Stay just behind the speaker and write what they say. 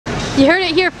You heard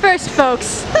it here first,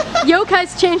 folks.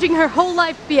 Yokai's changing her whole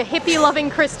life to be a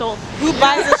hippie-loving crystal. Who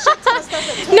buys a shit ton of stuff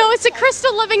at Toys? No, it's a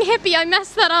crystal-loving hippie. I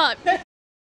messed that up.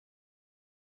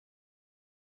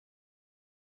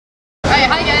 Alright,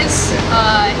 hi guys.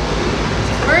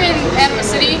 We're in Panama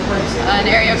City, an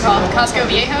area called Casco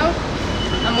Viejo.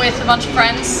 I'm with a bunch of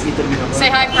friends. Say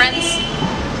hi, friends.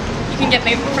 You can get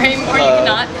me the frame or you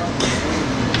cannot.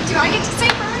 Do I get to say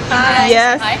hi?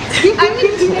 Yes. Hi. I'm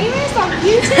famous on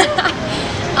YouTube.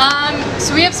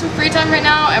 So we have some free time right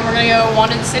now and we're gonna go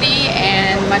wander the city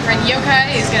and my friend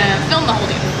Yokai is gonna film the whole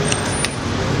deal.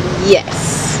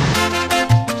 Yes.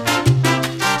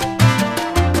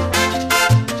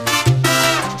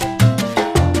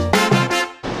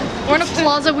 We're in a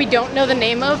plaza we don't know the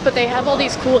name of, but they have all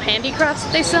these cool handicrafts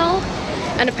that they sell.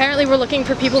 And apparently we're looking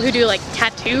for people who do like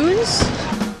tattoos.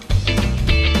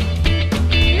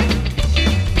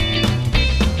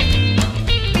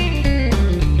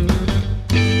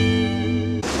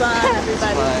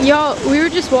 Y'all, we were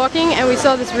just walking and we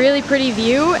saw this really pretty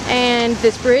view and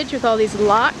this bridge with all these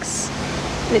locks.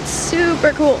 And it's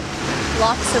super cool.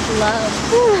 Locks of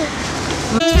love.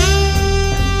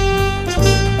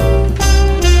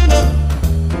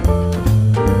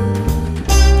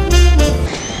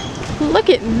 Look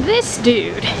at this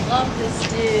dude. Love this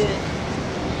dude.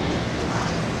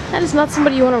 That is not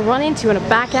somebody you want to run into in a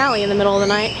back alley in the middle of the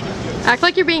night. Act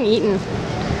like you're being eaten.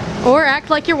 Or act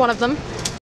like you're one of them.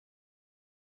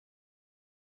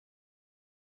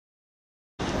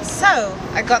 So,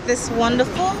 I got this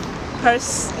wonderful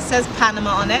purse. It says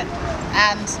Panama on it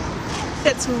and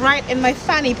fits right in my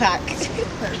fanny pack.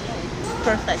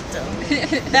 Perfecto.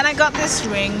 Then I got this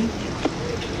ring.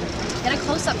 Get a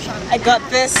close-up shot. I got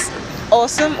this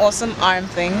awesome arm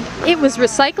thing. It was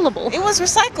recyclable. It was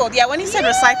recycled. Yeah, when he said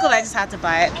recycled, I just had to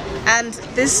buy it. And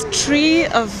this tree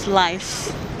of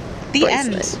life. The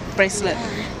Bracelet. end. Bracelet.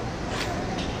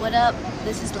 What up?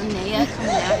 This is Linnea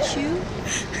coming at you.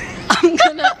 I'm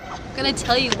gonna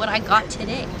tell you what I got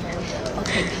today.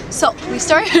 Okay, so we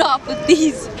started off with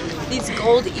these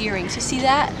gold earrings. You see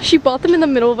that? She bought them in the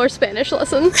middle of our Spanish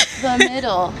lessons. The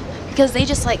middle, because they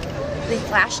just they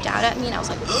flashed out at me, and I was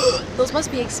like, those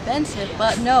must be expensive.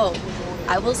 But no,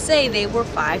 I will say they were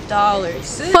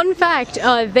 $5. Fun fact,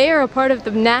 they are a part of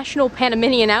the national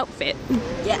Panamanian outfit.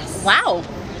 Yes. Wow.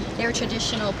 They were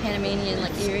traditional Panamanian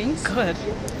earrings. Good.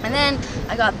 And then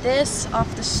I got this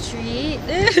off the street.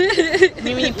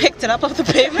 You mean you picked it up off the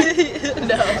pavement?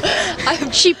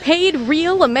 No. She paid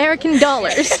real American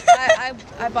dollars.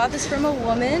 I bought this from a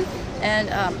woman, and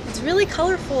it's really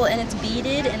colorful and it's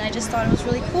beaded, and I just thought it was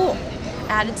really cool.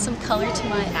 Added some color to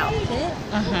my outfit.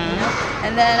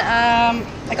 And then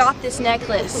I got this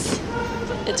necklace.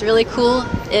 It's really cool.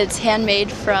 It's handmade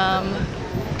from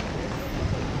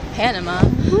Panama,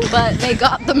 but they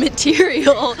got the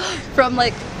material from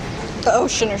the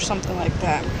ocean or something like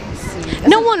that.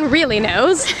 No one really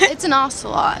knows. It's an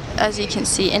ocelot, as you can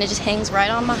see, and it just hangs right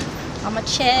on my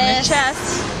chest.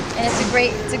 And it's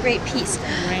a great piece.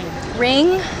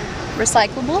 Ring,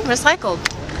 recyclable. Recycled.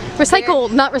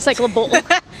 Recycled, not recyclable.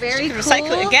 Very cool.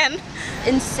 Recycle it again.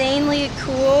 Insanely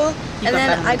cool. And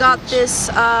then I got this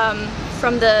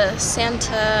from the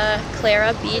Santa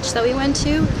Clara beach that we went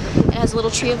to. It has a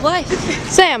little tree of life.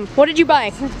 Sam, what did you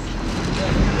buy?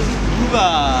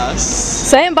 Uvas.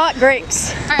 Sam bought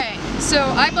grapes. Alright, so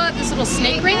I bought this little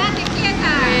snake ring,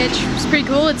 which is pretty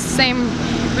cool. It's the same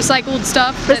recycled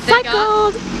stuff that they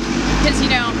got. Because, you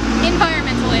know,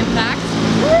 environmental impact.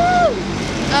 Woo!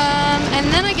 And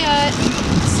then I got,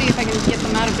 let's see if I can get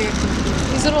them out of here,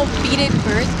 these little beaded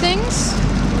bird things.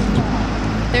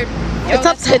 It's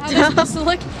upside down. Supposed to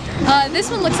look. This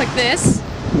one looks like this.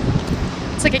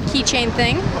 It's like a keychain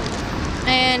thing.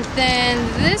 And then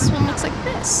this one looks like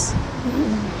this.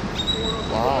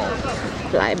 Wow.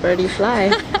 Fly, birdie,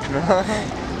 fly.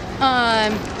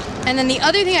 And then the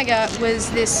other thing I got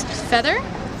was this feather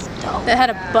that had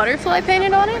a butterfly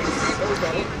painted on it.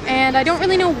 And I don't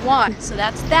really know why. So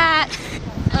that's that.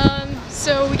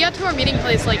 So we got to our meeting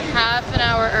place like half an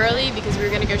hour early because we were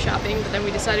going to go shopping, but then we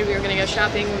decided we were going to go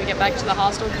shopping when we get back to the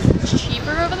hostel because it's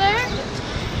cheaper over there.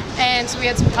 And so we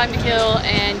had some time to kill,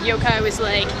 and Yokai was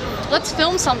like, let's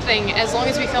film something as long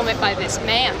as we film it by this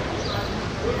man.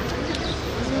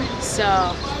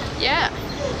 So, yeah,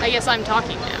 I guess I'm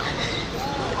talking now.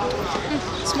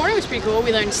 This morning was pretty cool.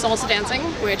 We learned salsa dancing,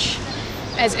 which,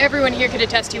 as everyone here could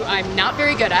attest to, I'm not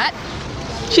very good at.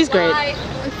 She's great.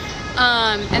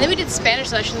 And then we did Spanish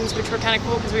sessions, which were kind of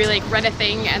cool because we read a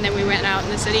thing and then we went out in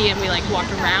the city and we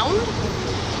walked around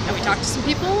and we talked to some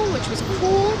people, which was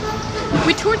cool.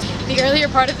 We toured the earlier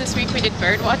part of this week. We did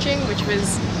bird watching, which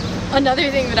was another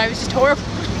thing that I was just horrible.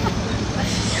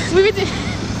 We would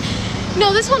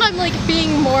no, this one I'm like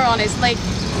being more honest. Like,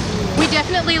 we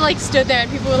definitely like stood there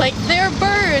and people were like, "They're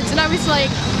birds," and I was like,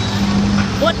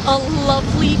 "What a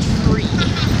lovely tree."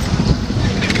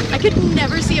 I could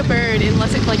never see a bird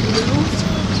unless it like moved,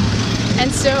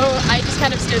 and so I just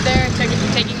kind of stood there and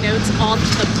taking notes on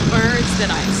the birds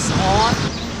that I saw.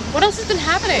 What else has been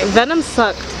happening? Venom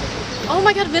sucked. Oh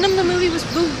my god, Venom the movie was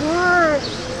the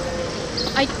worst.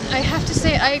 I have to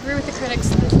say, I agree with the critics.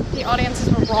 The audiences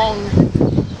were wrong.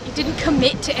 It didn't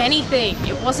commit to anything.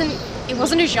 It wasn't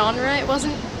a genre. It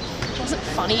wasn't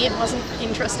funny. It wasn't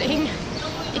interesting.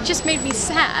 It just made me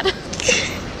sad.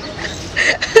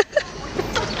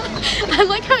 I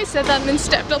like how I said that and then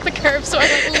stepped off the curb, so I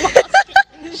like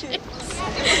lost it.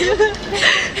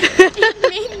 It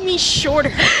made me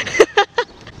shorter.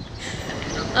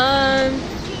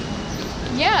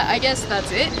 Yeah, I guess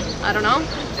that's it. I don't know.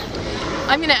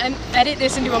 I'm gonna edit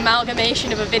this into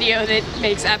amalgamation of a video that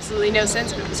makes absolutely no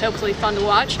sense, but it was hopefully fun to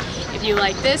watch. If you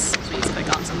like this, please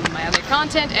click on some of my other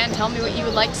content and tell me what you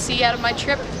would like to see out of my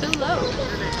trip below.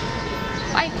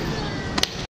 Bye!